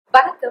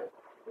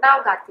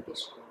நான்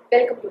Karthikesh.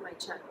 Welcome to my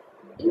channel.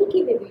 இன்னைக்கு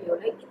இந்த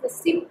வீடியோவில் இந்த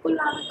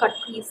சிம்பிளான கட்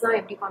க்ரீஸ் தான்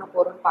எப்படி பண்ண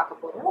போகிறோம்னு பார்க்க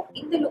போகிறோம்.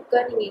 இந்த லுக்கை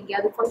நீங்கள்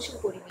எங்கேயாவது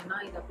ஃபங்க்ஷன் போகிறீங்கன்னா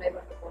இதை அப்ளை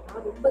பண்ணிட்டு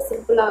போனால் ரொம்ப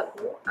சிம்பிளாக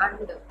இருக்கும்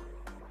அண்ட்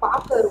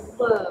பார்க்க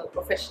ரொம்ப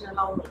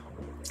ப்ரொஃபஷ்னலாகவும்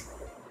இருக்கும்.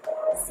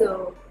 So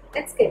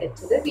let's get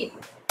into the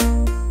video.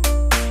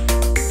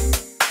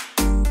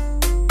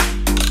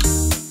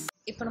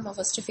 இப்போ நம்ம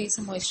ஃபஸ்ட்டு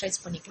ஃபேஸை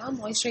மாய்ஸ்சரைஸ் பண்ணிக்கலாம்.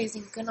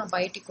 மாய்ஸ்சரைசிங்க்கு நான்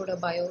பயோட்டிக்கோட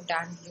பயோ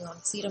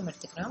டேண்ட்லியான் சீரம்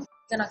எடுத்துக்கிறேன்.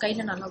 இதை நான்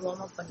கையில் நல்லா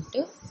வார்ம் அப்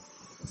பண்ணிவிட்டு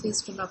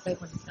ஃபேஸ் ஃபுல்லாக அப்ளை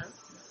பண்ணிக்கிறேன்.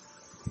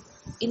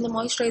 இந்த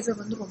மாய்ஸ்சரைசர்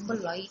வந்து ரொம்ப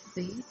லைட்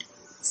வெயிட்,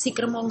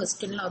 சீக்கிரமாக உங்கள்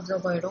ஸ்கின்ல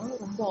அப்சர்வ் ஆகிடும்,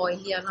 ரொம்ப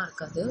ஆயிலியாலாம்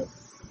இருக்காது.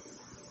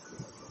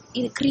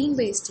 இது க்ரீம்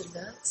பேஸ்ட்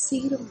இல்லை,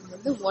 சீரம்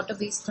வந்து வாட்டர்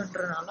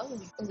பேஸ்ட்ன்றனால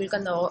உங்களுக்கு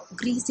அந்த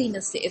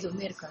க்ரீஸினஸ்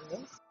எதுவுமே இருக்காது.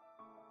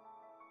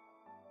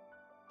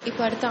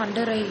 இப்போ அடுத்த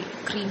அண்டர் ஐ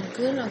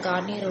க்ரீமுக்கு நான்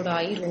கார்னியரோட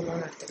ஐ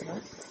ரோல்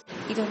எடுத்துக்கிறேன்.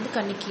 இதை வந்து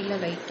கண்ணு கீழே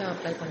லைட்டாக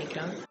அப்ளை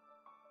பண்ணிக்கிறேன்.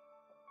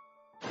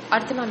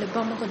 அடுத்து நான் லிப்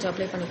பாமாக கொஞ்சம்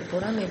அப்ளை பண்ணிக்க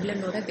போகிறேன்,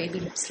 மெப்லினோட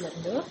பேபி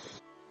லிப்ஸ்லேருந்து.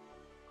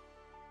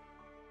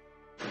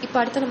 இப்போ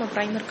அடுத்து நம்ம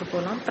ப்ரைமருக்கு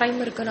போகலாம்.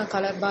 ப்ரைமருக்கு நான்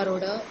கலர்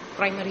பாரோட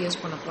ப்ரைமர் யூஸ்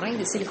பண்ண போகிறேன்.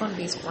 இது சிலிகான்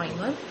பேஸ்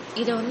ப்ரைமர்.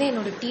 இதை வந்து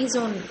என்னோடய டீ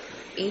ஜோன்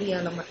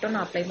ஏரியாவில் மட்டும்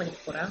நான் அப்ளை பண்ணிக்க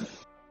போகிறேன்.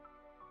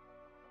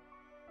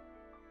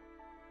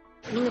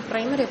 நீங்கள்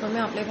ப்ரைமர்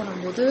எப்போவுமே அப்ளை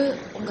பண்ணும்போது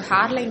உங்கள்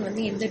ஹேர்லைன்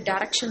வந்து எந்த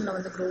டேரெக்ஷனில்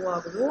வந்து க்ரோ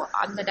ஆகுதோ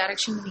அந்த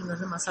டேரெக்ஷன் நீங்கள்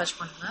வந்து மசாஜ்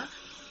பண்ணுங்கள்.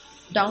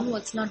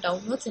 டவுன்வர்ட்ஸ்னால்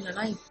டவுன்வர்ட்ஸ்,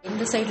 இல்லைனா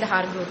இந்த சைடில்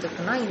ஹேர் க்ரோத்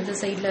இருக்குன்னா இந்த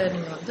சைடில்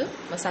நீங்கள் வந்து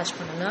மசாஜ்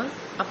பண்ணுங்கள்.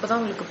 அப்போ தான்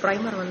உங்களுக்கு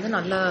ப்ரைமர் வந்து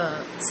நல்லா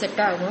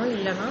செட் ஆகும்,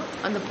 இல்லைனா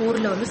அந்த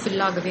போரில் வந்து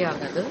ஃபில் ஆகவே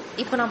ஆகாது.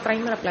 இப்போ நான்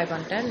ப்ரைமர் அப்ளை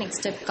பண்ணிட்டேன்.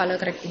 நெக்ஸ்ட் ஸ்டெப்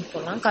கலர் கரெக்டிங்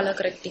போகலாம். கலர்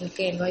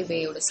கரெக்டிங்க்கு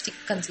NYBயோட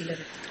ஸ்டிக்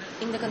கன்சீலர் எடுத்துக்கிறேன்.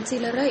 இந்த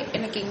கன்சீலரை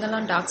எனக்கு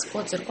எங்கெல்லாம் டார்க்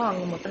ஸ்பாட்ஸ் இருக்கோ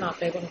அங்கே மட்டும் நான்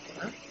அப்ளை பண்ண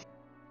போகிறேன்.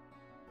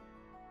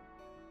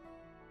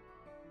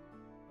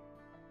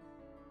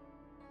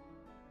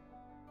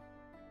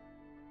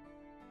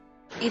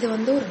 இது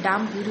வந்து ஒரு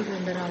டேம் பியூட்டி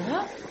பிளெண்டரால்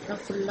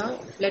நான் ஃபுல்லாக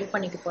பிளெண்ட்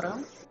பண்ணிக்க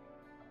போகிறேன்.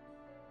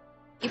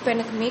 இப்போ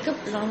எனக்கு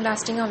மேக்கப் லாங்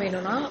லாஸ்டிங்காக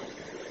வேணும்னா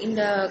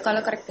இந்த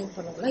கலர் கரெக்டிங்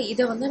பண்ணுவோம்ல,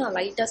 இதை வந்து நான்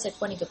லைட்டாக செட்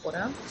பண்ணிக்க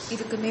போகிறேன்.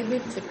 இதுக்கு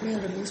மேபிளின் ஃபிட்மி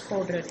ஒரு லூஸ்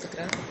பவுடர்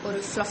எடுத்துக்கிறேன். ஒரு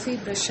ஃப்ளஃபி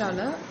ப்ரஷ்ஷால்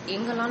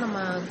எங்கெல்லாம்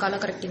நம்ம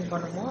கலர் கரெக்டிங்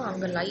பண்ணுமோ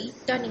அங்கே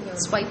லைட்டாக நீங்கள்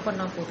ஸ்வைப்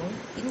பண்ணால் போதும்.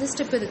 இந்த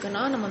ஸ்டெப்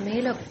எதுக்குன்னா நம்ம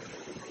மேலே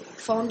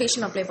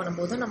ஃபவுண்டேஷன் அப்ளை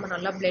பண்ணும்போது நம்ம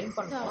நல்லா பிளெண்ட்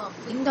பண்ணுவோம்.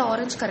 இந்த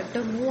ஆரஞ்சு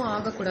கரெக்டாக மூவ்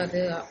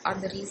ஆகக்கூடாது,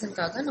 அந்த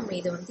ரீசனுக்காக நம்ம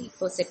இதை வந்து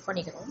இப்போ செட்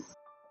பண்ணிக்கிறோம்.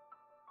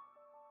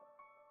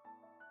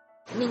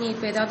 நீங்கள்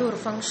இப்போ ஏதாவது ஒரு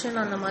ஃபங்க்ஷன்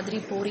அந்த மாதிரி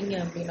போகிறீங்க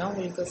அப்படின்னா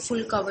உங்களுக்கு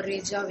ஃபுல்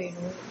கவரேஜாக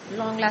வேணும்,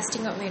 லாங்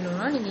லாஸ்டிங்காக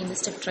வேணும்னா நீங்கள் இந்த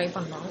ஸ்டெப் ட்ரை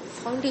பண்ணலாம்.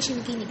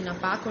 ஃபவுண்டேஷனுக்கு இன்றைக்கி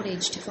நான் பேக்கோட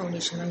HD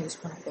ஃபவுண்டேஷன் தான் யூஸ்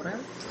பண்ண போகிறேன்.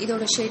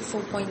 இதோட ஷேட்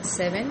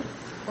 4.7.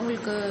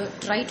 உங்களுக்கு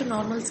ட்ரை டு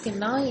நார்மல்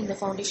ஸ்கின்னா இந்த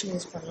ஃபவுண்டேஷன்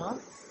யூஸ் பண்ணலாம்.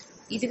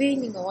 இதுவே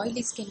நீங்கள்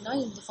ஆயிலி ஸ்கின்னா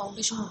இந்த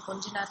ஃபவுண்டேஷன்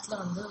கொஞ்ச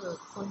நேரத்தில் வந்து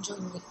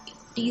கொஞ்சம்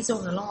டீ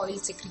ஜோனெல்லாம்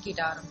ஆயில்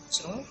செக்ரிகேட்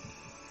ஆரம்பிச்சிடும்.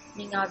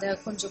 நீங்கள் அதை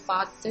கொஞ்சம்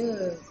பார்த்து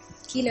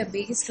கீழே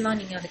பேஸ்லாம்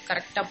நீங்கள் அது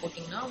கரெக்டாக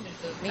போட்டிங்கன்னா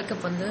உங்களுக்கு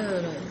மேக்கப் வந்து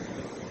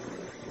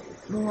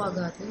மூவ்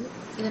ஆகாது.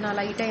 இதை நான்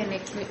லைட்டாக என்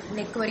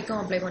நெக் வரைக்கும்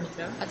அப்ளை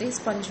பண்ணிக்கிறேன். அதே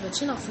ஸ்பஞ்ச்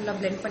வச்சு நான் ஃபுல்லாக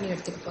பிளெண்ட் பண்ணி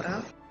எடுத்துக்க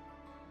போகிறேன்.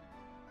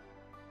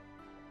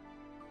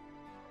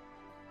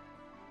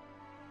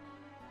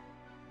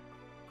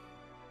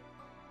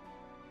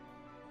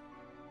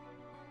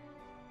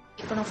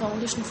 இப்போ நான்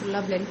ஃபவுண்டேஷன்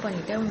ஃபுல்லாக பிளெண்ட்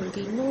பண்ணிவிட்டேன்.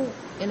 உங்களுக்கு இன்னும்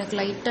எனக்கு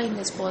லைட்டாக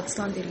இந்த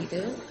ஸ்பாட்ஸ்லாம்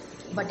தெரியுது,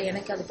 பட்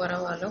எனக்கு அது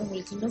பரவாயில்ல.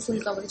 உங்களுக்கு இன்னும்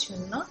ஃபுல் கவரேஜ்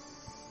வேணும்னா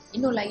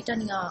இன்னும் லைட்டாக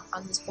நீங்கள்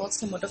அந்த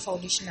ஸ்பாட்ஸில் மட்டும்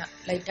ஃபவுண்டேஷனை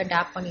லைட்டாக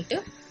டேப் பண்ணிவிட்டு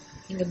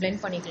நீங்கள்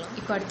பிளெண்ட் பண்ணிக்கலாம்.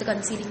 இப்போ அடுத்து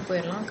கன்சீலிங்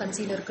போயிடலாம்.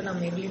 கன்சீலருக்கு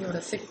நான் மெப்லினோட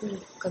ஃபிட்மி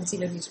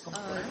கன்சீலர் யூஸ்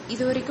பண்ணுவேன்.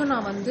 இது வரைக்கும்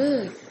நான் வந்து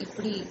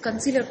இப்படி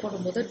கன்சீலர்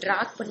போடும்போது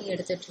ட்ராக் பண்ணி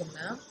எடுத்துகிட்டு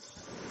இருந்தேன்.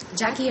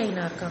 ஜாக்கி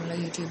ஐனா இருக்காங்களா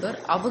யூடியூபர்,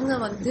 அவங்க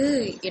வந்து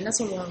என்ன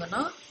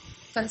சொல்லுவாங்கன்னா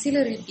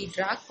கன்சீலர் இப்படி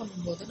ட்ராக்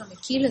பண்ணும்போது நம்ம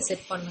கீழே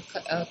செட் பண்ண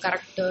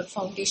கரெக்டர்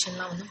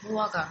ஃபவுண்டேஷன்லாம் வந்து மூவ்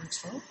ஆக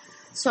ஆரம்பிச்சிடும்.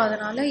 ஸோ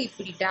அதனால்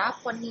இப்படி டேப்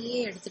பண்ணியே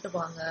எடுத்துகிட்டு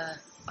வாங்க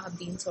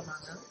அப்படின்னு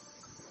சொன்னாங்க.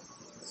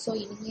 ஸோ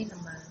இனிமேல்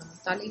நம்ம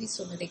தலைவி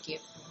சொன்னதை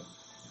கேட்போம்.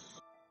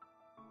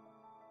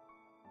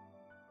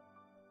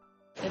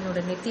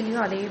 என்னோடய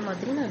நெத்திலையும் அதே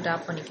மாதிரி நான்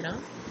ட்ராப் பண்ணிக்கிறேன்.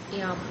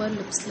 என் அப்பர்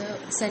லிப்ஸில்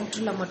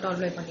சென்டரில் மட்டும்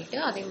அப்ளை பண்ணிவிட்டு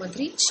அதே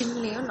மாதிரி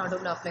சின்லேயும்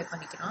நடுவில் அப்ளை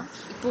பண்ணிக்கிறேன்.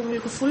 இப்போ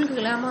உங்களுக்கு ஃபுல்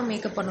கிளாமாக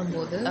மேக்கப்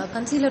பண்ணும்போது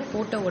கன்சீலர்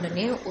போட்ட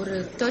உடனே ஒரு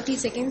 30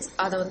 செகண்ட்ஸ்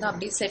அதை வந்து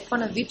அப்படியே செட்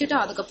பண்ண விட்டுட்டு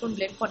அதுக்கப்புறம்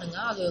பிளெண்ட்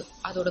பண்ணுங்கள்.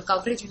 அதோட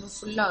கவரேஜ் இன்னும்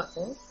ஃபுல்லாக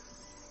இருக்கும்.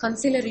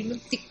 கன்சீலர்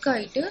இன்னும்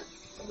திக்காகிட்டு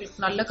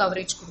உங்களுக்கு நல்ல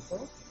கவரேஜ்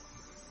கொடுக்கும்.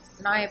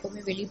 நான்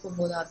எப்போவுமே வெளியே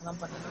போகும்போது அதெல்லாம்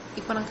பண்ணுவேன்.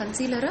 இப்போ நான்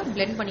கன்சீலரை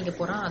பிளெண்ட் பண்ணிக்க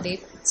போகிறேன். அதே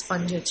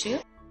ஸ்பஞ்ச் வச்சு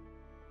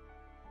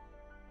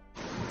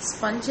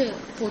ஸ்பஞ்சை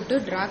போட்டு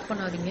ட்ராக்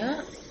பண்ணாதீங்க,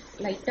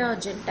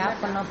 லைட்டாக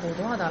டேப் பண்ணால்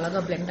போதும், அது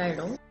அழகாக பிளெண்ட்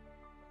ஆகிடும்.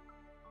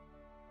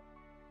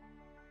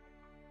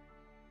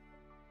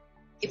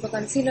 இப்போ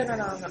கன்சீலரை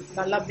நான்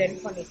நல்லா பிளெண்ட்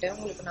பண்ணிவிட்டேன்.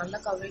 உங்களுக்கு நல்ல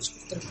கவரேஜ்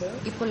கொடுத்துருக்கு.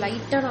 இப்போ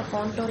லைட்டாக நான்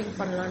கான்டோரிங்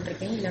பண்ணலான்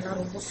இருக்கேன், இல்லைனா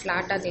ரொம்ப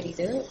ஃப்ளாட்டாக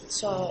தெரியுது.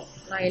 ஸோ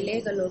நான்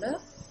LAகளோட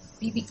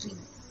BB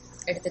க்ரீம்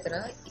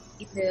எடுத்துக்கிறேன்.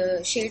 இந்த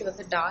ஷேட்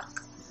வந்து டார்க்,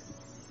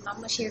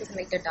 நம்ம ஷேடுக்கு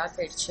லைட்டாக டார்க்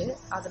ஆகிடுச்சு,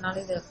 அதனால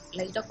இதை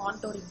லைட்டாக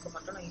கான்டோரிங்க்கு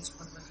மட்டும் நான் யூஸ்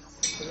பண்ணுவேன்.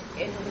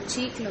 என்னோடய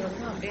சீக்கில்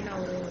வந்து அப்படியே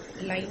நான் ஒரு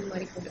லைன்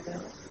மாதிரி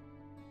போட்டுக்கிறேன்.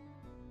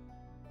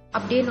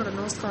 அப்படியே என்னோடய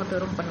நோஸ்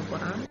கான்டோரும் பண்ண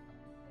போகிறேன்.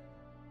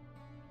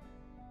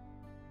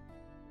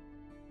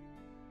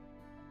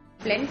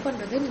 பிளெண்ட்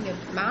பண்ணுறது நீங்கள்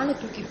மேலே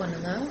தூக்கி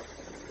பண்ணுங்கள்,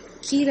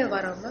 கீழே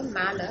வராமல்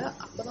மேலே.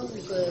 அப்போ தான்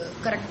உங்களுக்கு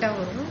கரெக்டாக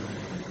வரும்.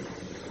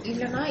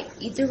 இல்லைன்னா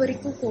இது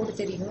வரைக்கும் கோடு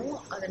தெரியும்,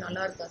 அது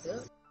நல்லா இருக்காது.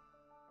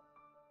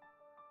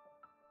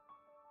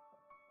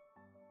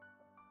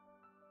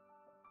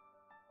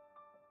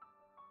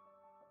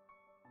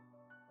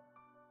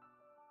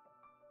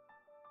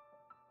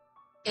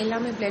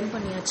 எல்லாமே பிளெண்ட்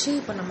பண்ணியாச்சு.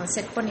 இப்போ நம்ம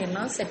செட்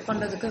பண்ணிடலாம். செட்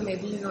பண்ணுறதுக்கு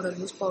மெபிலினோட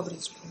லூஸ் பவுடர்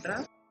யூஸ்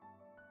பண்ணுறேன்.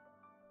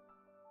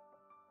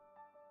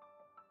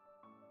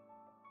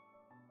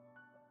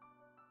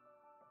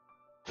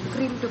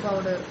 க்ரீம் டு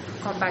பவுடர்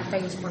காம்பேக்டாக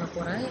யூஸ் பண்ண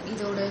போகிறேன்.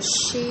 இதோட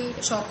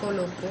ஷேட் சாக்கோ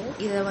லோக்கோ.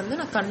 இதை வந்து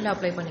நான் கண்ணில்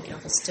அப்ளை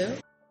பண்ணிக்கிறேன் ஃபஸ்ட்டு.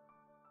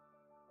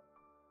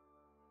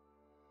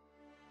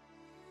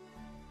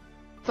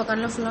 இப்போ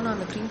கண்ணில் ஃபுல்லாக நான்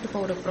அந்த cream to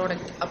powder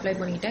product apply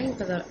பண்ணிட்டேன்.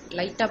 இப்போ அதை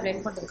லைட்டாக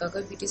பிளெண்ட்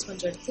பண்ணுறதுக்காக பியூட்டி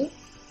ஸ்பஞ்ச் எடுத்து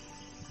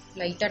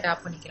லைட்டாக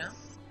டேப் பண்ணிக்கிறேன்.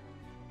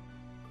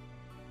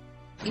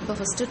 இப்போ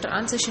first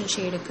transition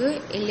ஷேடுக்கு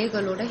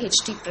எல்ஏகளோட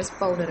HD press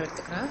powder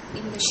எடுத்துக்கிறேன்.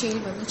 இந்த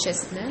ஷேட் வந்து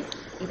செஸ்னட்.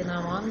 இது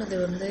நான் வாங்கினது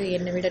வந்து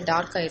என்னை விட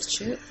டார்க்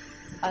ஆயிடுச்சு,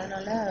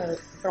 அதனால்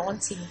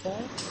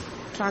ப்ரான்சிங்க்கும்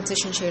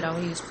ட்ரான்சிஷன்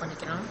ஷேடாகவும் யூஸ்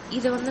பண்ணிக்கிறேன்.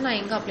 இதை வந்து நான்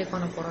எங்கே அப்ளை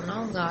பண்ண போகிறேன்னா,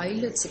 உங்கள்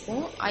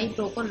ஐலிட்ஸுக்கும்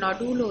ஐப்ரோக்கும்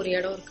நடுவில் ஒரு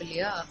இடம் இருக்கு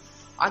இல்லையா,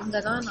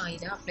 அங்கே தான் நான்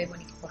இதை அப்ளை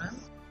பண்ணிக்க போகிறேன்.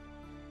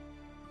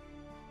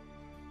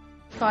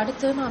 இப்போ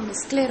அடுத்து நான்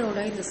மிஸ்க்லேரோட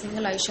இந்த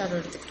சிங்கிள் ஐ ஷேடோ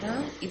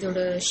எடுத்துக்கிறேன். இதோட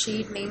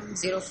ஷேட் நேம்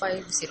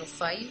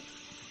 0505.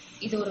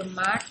 இது ஒரு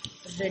மேட்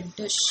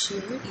ரெட்டு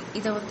ஷேட்.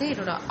 இதை வந்து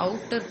என்னோட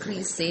அவுட்டர்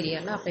க்ரீஸ்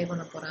ஏரியாவில் அப்ளை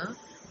பண்ண போகிறேன்.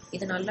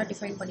 இதை நல்லா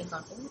டிஃபைன் பண்ணி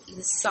காட்டும்.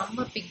 இது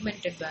செம்ம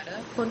பிக்மெண்டட் வேறு.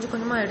 கொஞ்சம்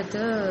கொஞ்சமாக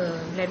எடுத்து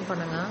பிளெண்ட்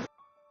பண்ணுங்க.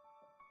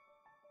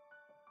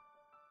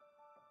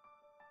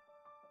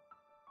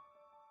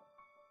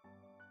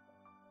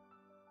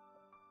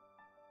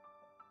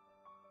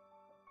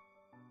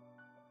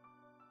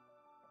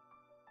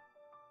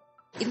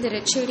 இந்த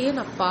ரெட் ஷேடையே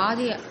நான்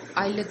பாதி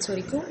ஐலட்ஸ்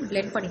வரைக்கும்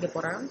பிளெண்ட் பண்ணிக்க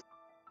போகிறேன்.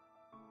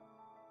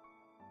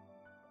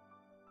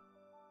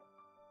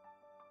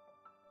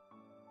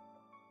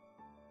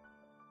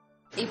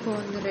 இப்போ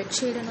இந்த ரெட்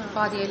ஷேடை நான்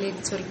பாதி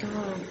ஐலைட்ஸ் வரைக்கும்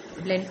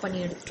பிளெண்ட் பண்ணி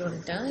எடுத்துகிட்டு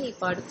வந்துட்டேன்.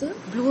 இப்போ அடுத்து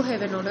ப்ளூ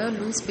ஹெவனோட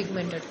லூஸ்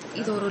பிக்மெண்ட் எடுத்து,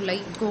 இது ஒரு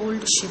லைட்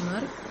கோல்டு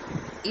ஷிம்மர்.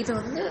 இதை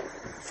வந்து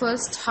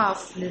ஃபர்ஸ்ட்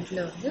ஹாஃப்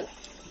லிட்டில் வந்து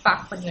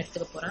பேக் பண்ணி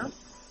எடுத்துக்க போகிறேன்.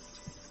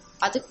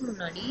 அதுக்கு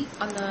முன்னாடி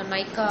அந்த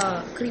நைக்கா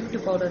க்ரீம் டு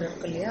பவுடர்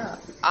இருக்கு இல்லையா,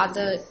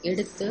 அதை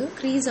எடுத்து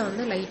க்ரீஸை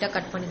வந்து லைட்டாக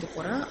கட் பண்ணிக்க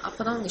போகிறேன்.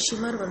 அப்போ தான் அந்த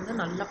ஷிம்மர் வந்து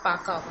நல்லா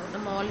பேக் ஆகும்.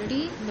 நம்ம ஆல்ரெடி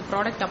இந்த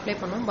ப்ராடக்ட் அப்ளை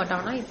பண்ணோம், பட்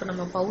ஆனால் இப்போ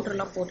நம்ம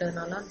பவுடர்லாம்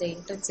போட்டதுனால அந்த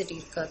இன்டென்சிட்டி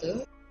இருக்காது.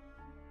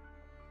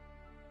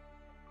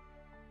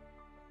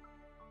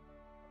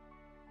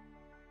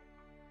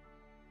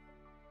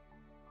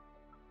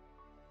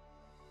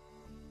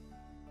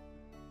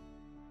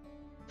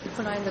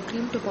 இப்போ நான் இந்த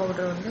க்ரீம் டு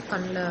பவுடர் வந்து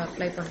கண்ணில்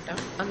அப்ளை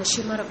பண்ணிட்டேன். அந்த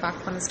ஷிம்மரை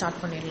பேக் பண்ண ஸ்டார்ட்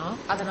பண்ணிடலாம்.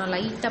 அதை நான்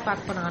லைட்டாக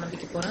பேக் பண்ண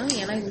ஆரம்பிக்க போகிறேன்.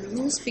 ஏன்னா இது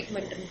லூஸ்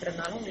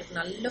பிக்மெண்ட்ன்றதுனால உங்களுக்கு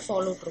நல்ல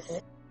ஃபாலோ அவுட்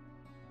இருக்கும்.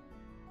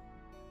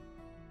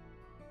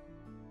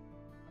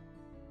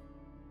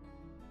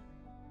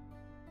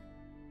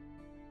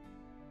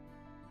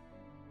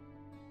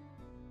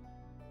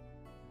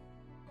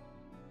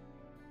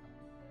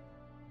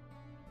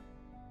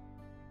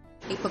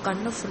 இப்போ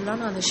கண்ணை ஃபுல்லாக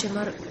நான் அந்த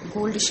ஷிம்மர்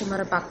கோல்டு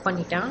ஷிம்மரை பேக்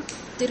பண்ணிட்டேன்.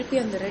 திருப்பி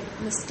அந்த ரெட்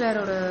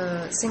மிஸ்க்லரோட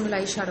சிங்கிள்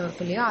ஐ ஷேடோ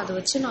இருக்கு இல்லையா, அதை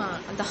வச்சு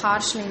நான் அந்த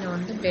ஹார்ஷ் லைனை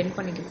வந்து பிளெண்ட்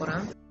பண்ணிக்க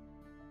போகிறேன்.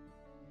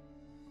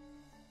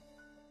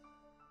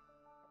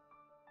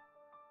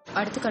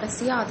 அடுத்து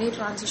கடைசியாக அதே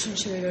ட்ரான்சிஷன்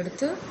ஷேட்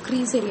எடுத்து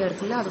க்ரீஸ் ஏரியா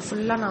இருக்குல்ல, அது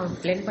ஃபுல்லாக நான்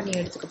பிளெண்ட் பண்ணி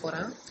எடுத்துக்க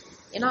போகிறேன்.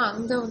 ஏன்னா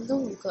அங்கே வந்து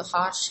உங்களுக்கு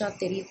ஹார்ஷாக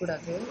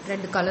தெரியக்கூடாது,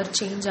 ரெண்டு கலர்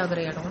சேஞ்ச்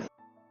ஆகிற இடம்.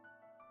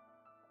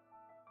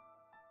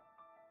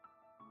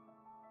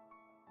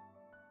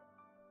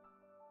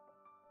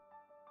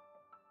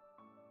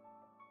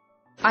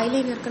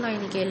 ஐலைனருக்கு நான்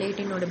இன்னைக்கு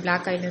எல்ஐடினோட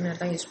பிளாக் ஐலைனர்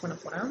தான் யூஸ் பண்ண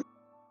போகிறேன்.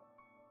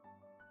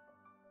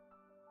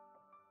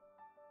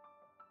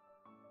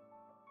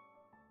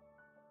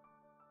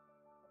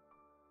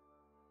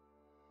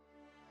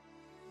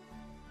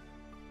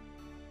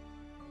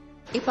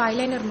 இப்போ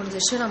ஐலைனர்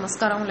முடிஞ்சிச்சு. நான்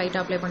மஸ்காராவும்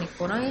லைட்டாக அப்ளை பண்ணிக்க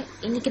போகிறேன்.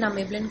 இன்னைக்கு நான்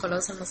மெப்ளின்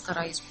கலர்ஸ்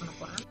மஸ்காரா யூஸ் பண்ண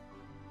போகிறேன்.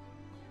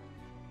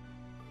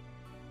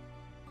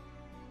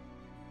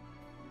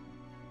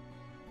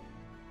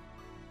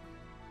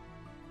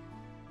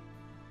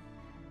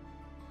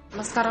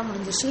 மஸ்காரா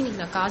முடிஞ்சிச்சு. இன்னைக்கு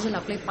நான் காஜல்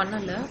அப்ளை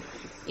பண்ணலை,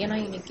 ஏன்னா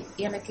இன்னைக்கு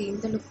எனக்கு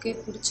இந்த லுக்கே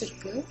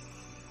பிடிச்சிருக்கு.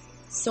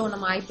 ஸோ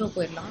நம்ம ஐப்ரோ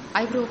போயிடலாம்.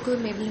 ஐப்ரோவுக்கு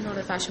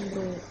மெப்ளினோட ஃபேஷன்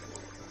ப்ரோ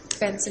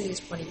பென்சில்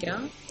யூஸ்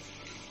பண்ணிக்கிறேன்.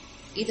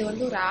 இது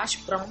வந்து ஒரு ஆஷ்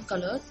ப்ரௌன்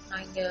கலர்.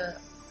 நான் இங்கே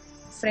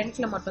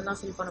ஃப்ரண்ட்டில் மட்டும்தான்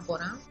ஃபில் பண்ண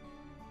போகிறேன்.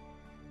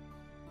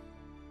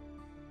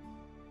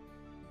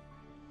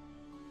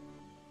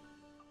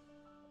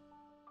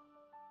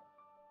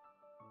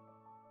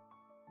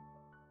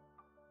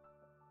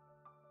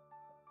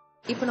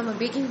 இப்போ நம்ம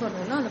பேக்கிங்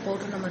பண்ணோம்னா அந்த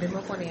பவுடர் நம்ம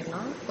ரிமூவ்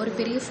பண்ணிடலாம். ஒரு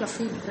பெரிய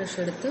ஃப்ளஃபி ப்ரஷ்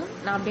எடுத்து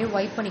நான் அப்படியே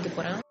வைப் பண்ணிக்க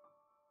போகிறேன்.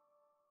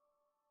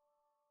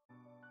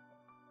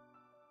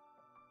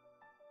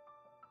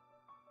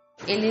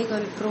 LA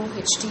Girl Pro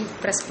HD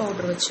press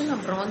powder வச்சு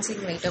நான்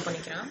ப்ரான்சிங் லைட்டாக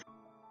பண்ணிக்கிறேன்.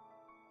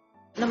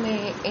 நம்ம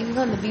எங்கே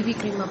அந்த பிபி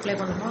க்ரீம் அப்ளை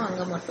பண்ணணுமோ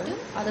அங்கே மட்டும்.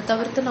 அதை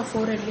தவிர்த்து நான்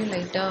ஃபோர்ஹெட்லேயும்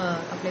லைட்டாக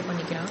அப்ளை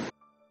பண்ணிக்கிறேன்.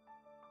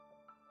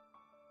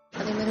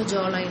 அதேமாதிரி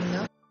ஜா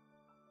லைனில்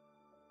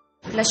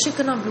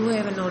ப்ளஷ்ஷுக்கு நான் ப்ளூ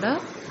ஹெவனோட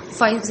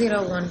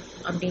 501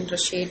 அப்படின்ற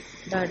ஷேட்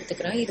தான்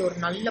எடுத்துக்கிறேன். இது ஒரு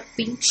நல்ல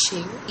பிங்க்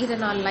ஷேட். இதை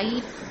நான்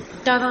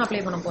லைட்டாக தான்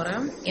அப்ளை பண்ண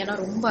போகிறேன், ஏன்னா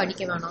ரொம்ப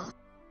அடிக்க வேணாம்.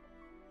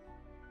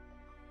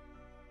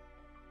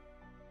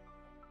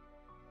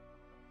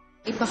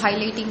 இப்போ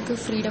ஹைலைட்டிங்க்கு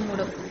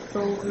ஃப்ரீடமோட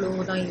ப்ரோ க்ளோ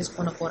தான் யூஸ்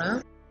பண்ண போகிறேன்.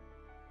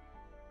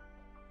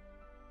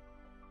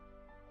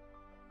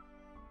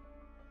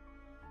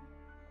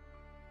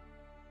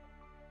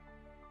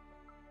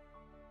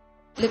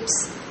 லிப்ஸ்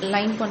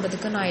லைன்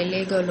பண்ணுறதுக்கு நான் LA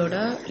கேர்ளோட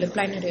லிப்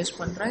லைனர் யூஸ்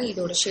பண்ணுறேன்.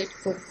 இதோட ஷேட்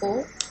கோகோ.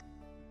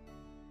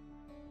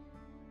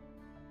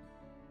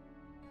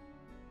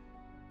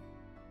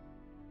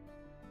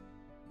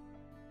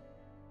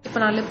 இப்போ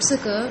நான்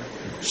லிப்ஸுக்கு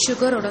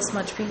சுகரோட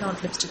ஸ்மட்ச் பிங்க்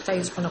நாட் லிப்ஸ்டிக் தான்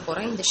யூஸ் பண்ண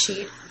போகிறேன். இந்த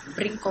ஷேட்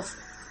பிரிங்க் ஆஃப்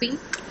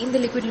பிங்க். இந்த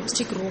லிக்விட்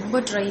லிப்ஸ்டிக்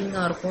ரொம்ப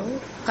ட்ரையிங்காக இருக்கும்.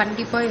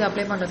 கண்டிப்பாக இதை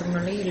அப்ளை பண்ணுறதுக்கு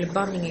முன்னாடி லிப்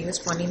பாம் நீங்கள்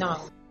யூஸ் பண்ணி தான்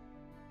ஆகும்.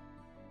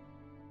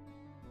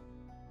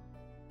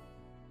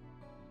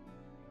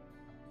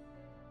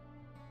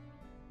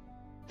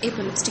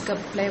 இப்போ லிப்ஸ்டிக்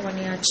அப்ளை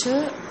பண்ணியாச்சு.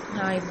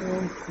 நான் இப்போ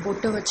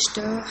பொட்டு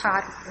வச்சுட்டு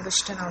ஹேர்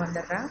முடிச்சுட்டு நான்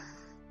வந்துடுறேன்.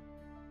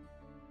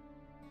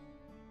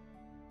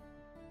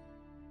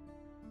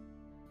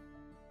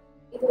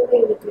 இதோட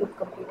எனக்கு லுக்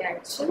கம்ப்ளீட்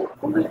ஆயிடுச்சு.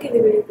 உங்களுக்கு இந்த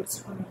வீடியோ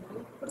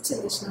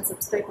பிடிச்சிருந்துச்சுன்னா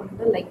சப்ஸ்கிரைப்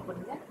பண்ணுங்க, லைக்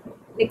பண்ணுங்க.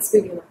 நெக்ஸ்ட்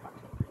வீடியோவில்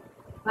பார்க்கலாம்.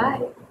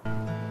 பாய்.